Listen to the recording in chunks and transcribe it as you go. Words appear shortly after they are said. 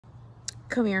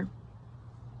Come here.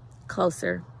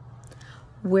 Closer.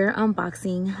 We're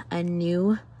unboxing a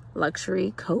new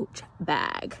luxury Coach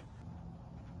bag.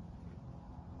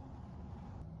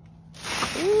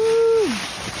 Ooh.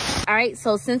 All right,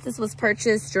 so since this was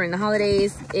purchased during the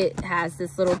holidays, it has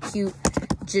this little cute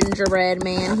gingerbread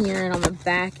man here, and on the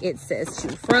back it says to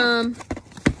from.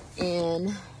 And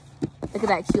look at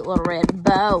that cute little red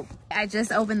bow. I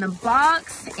just opened the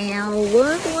box and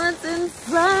look what's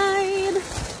inside.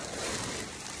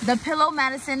 The Pillow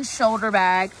Madison shoulder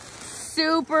bag.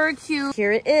 Super cute.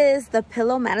 Here it is, the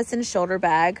Pillow Madison shoulder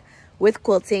bag with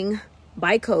quilting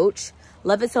by Coach.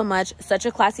 Love it so much. Such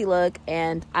a classy look,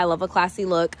 and I love a classy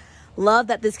look. Love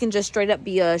that this can just straight up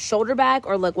be a shoulder bag,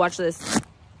 or look, watch this,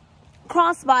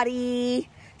 crossbody.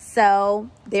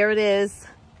 So there it is.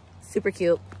 Super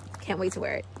cute. Can't wait to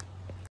wear it.